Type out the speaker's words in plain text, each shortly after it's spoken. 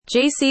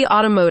JC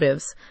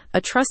Automotives,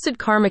 a trusted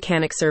car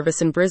mechanic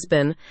service in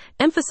Brisbane,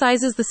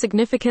 emphasizes the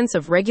significance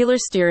of regular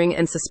steering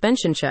and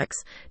suspension checks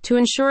to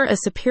ensure a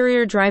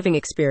superior driving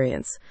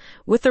experience.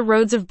 With the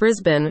roads of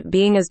Brisbane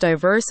being as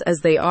diverse as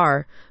they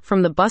are,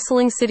 from the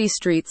bustling city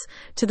streets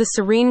to the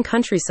serene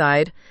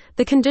countryside,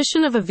 the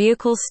condition of a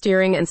vehicle's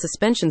steering and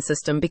suspension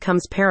system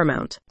becomes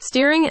paramount.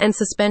 Steering and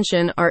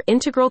suspension are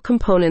integral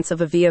components of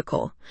a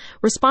vehicle,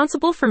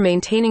 responsible for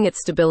maintaining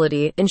its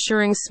stability,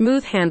 ensuring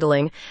smooth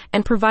handling,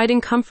 and providing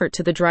comfort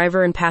to the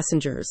driver and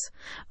passengers.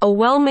 A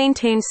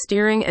well-maintained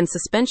steering and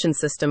suspension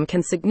system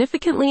can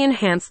significantly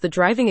enhance the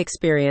driving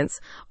experience,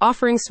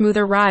 offering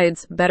smoother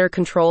rides, better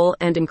control,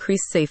 and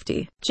increased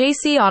safety.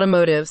 JC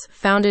Automotives,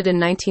 founded in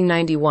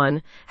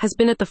 1991, has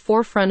been at the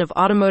forefront of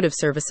automotive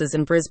services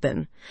in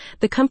Brisbane.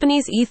 The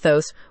company's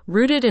ethos,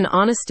 rooted in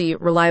honesty,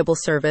 reliable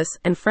service,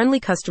 and friendly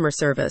customer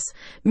service,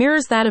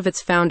 mirrors that of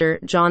its founder,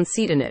 John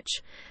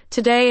Seatonich.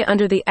 Today,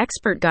 under the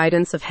expert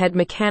guidance of head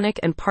mechanic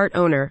and part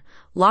owner,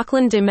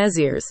 Lachlan de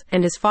Maizières,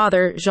 and his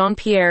father,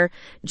 Jean-Pierre,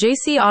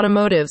 JC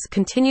Automotives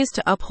continues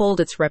to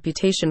uphold its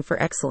reputation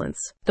for excellence.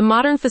 The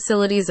modern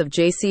facilities of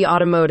JC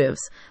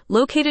Automotives,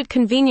 located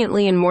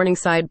conveniently in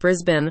Morningside,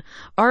 Brisbane,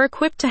 are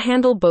equipped to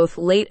handle both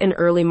late and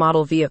early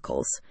model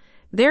vehicles.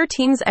 Their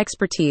team's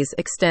expertise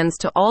extends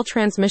to all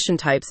transmission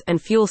types and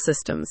fuel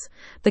systems.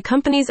 The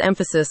company's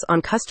emphasis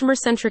on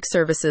customer-centric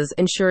services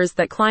ensures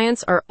that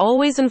clients are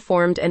always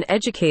informed and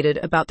educated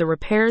about the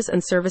repairs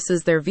and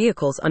services their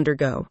vehicles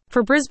undergo.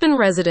 For Brisbane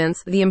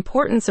residents, the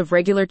importance of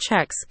regular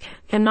checks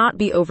cannot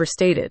be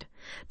overstated.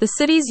 The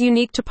city's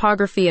unique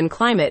topography and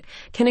climate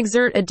can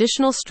exert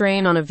additional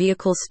strain on a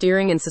vehicle's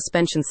steering and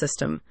suspension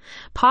system.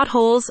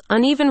 Potholes,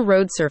 uneven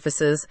road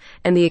surfaces,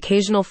 and the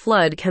occasional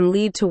flood can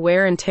lead to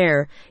wear and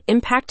tear,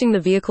 impacting the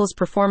vehicle's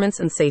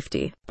performance and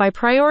safety. By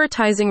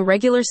prioritizing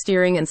regular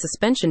steering and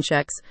suspension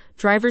checks,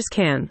 drivers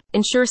can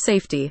ensure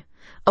safety.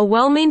 A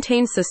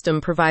well-maintained system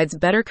provides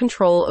better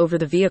control over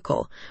the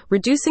vehicle,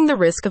 reducing the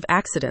risk of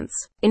accidents.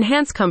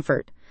 Enhance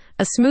comfort.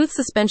 A smooth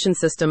suspension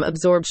system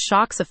absorbs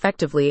shocks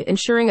effectively,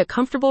 ensuring a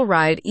comfortable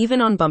ride even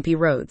on bumpy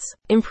roads.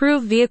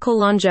 Improve vehicle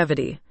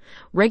longevity.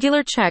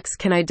 Regular checks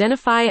can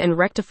identify and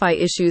rectify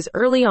issues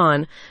early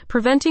on,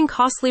 preventing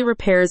costly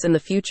repairs in the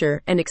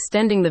future and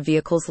extending the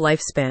vehicle's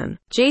lifespan.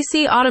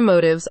 JC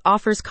Automotives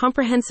offers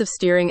comprehensive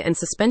steering and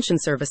suspension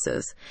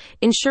services,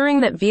 ensuring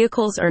that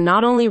vehicles are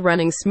not only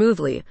running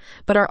smoothly,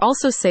 but are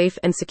also safe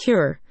and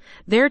secure.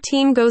 Their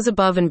team goes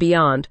above and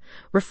beyond,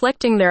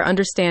 reflecting their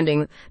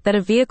understanding that a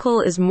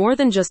vehicle is more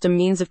than just a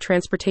means of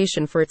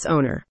transportation for its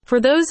owner. For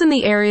those in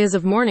the areas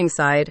of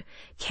Morningside,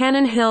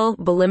 Cannon Hill,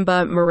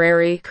 Bulimba,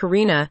 Murray,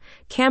 Carina,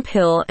 Camp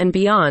Hill, and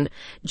beyond,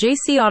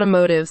 JC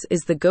Automotives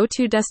is the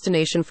go-to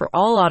destination for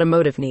all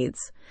automotive needs.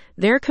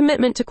 Their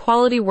commitment to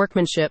quality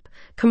workmanship,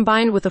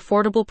 combined with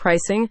affordable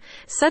pricing,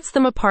 sets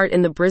them apart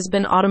in the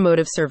Brisbane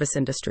automotive service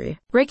industry.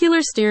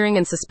 Regular steering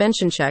and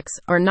suspension checks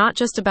are not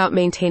just about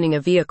maintaining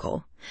a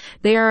vehicle.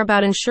 They are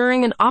about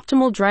ensuring an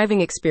optimal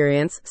driving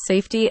experience,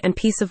 safety, and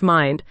peace of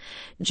mind.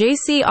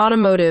 JC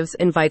Automotives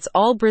invites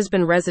all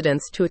Brisbane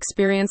residents to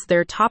experience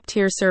their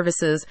top-tier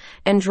services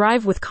and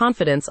drive with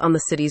confidence on the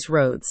city's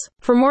roads.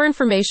 For more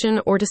information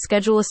or to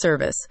schedule a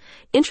service,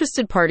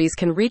 interested parties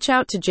can reach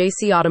out to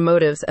JC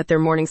Automotives at their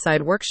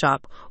Morningside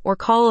workshop or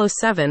call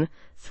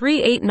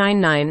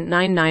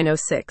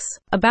 07-3899-9906.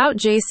 About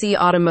JC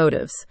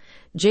Automotives.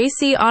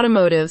 JC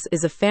Automotives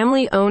is a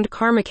family-owned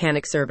car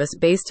mechanic service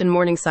based in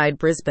Morningside,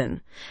 Brisbane.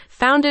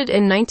 Founded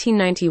in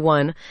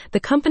 1991, the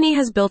company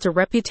has built a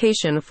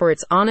reputation for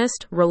its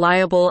honest,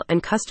 reliable,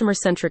 and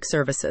customer-centric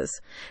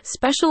services.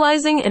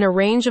 Specializing in a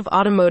range of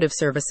automotive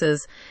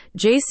services,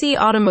 JC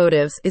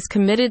Automotives is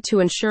committed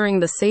to ensuring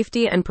the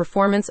safety and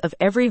performance of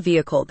every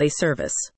vehicle they service.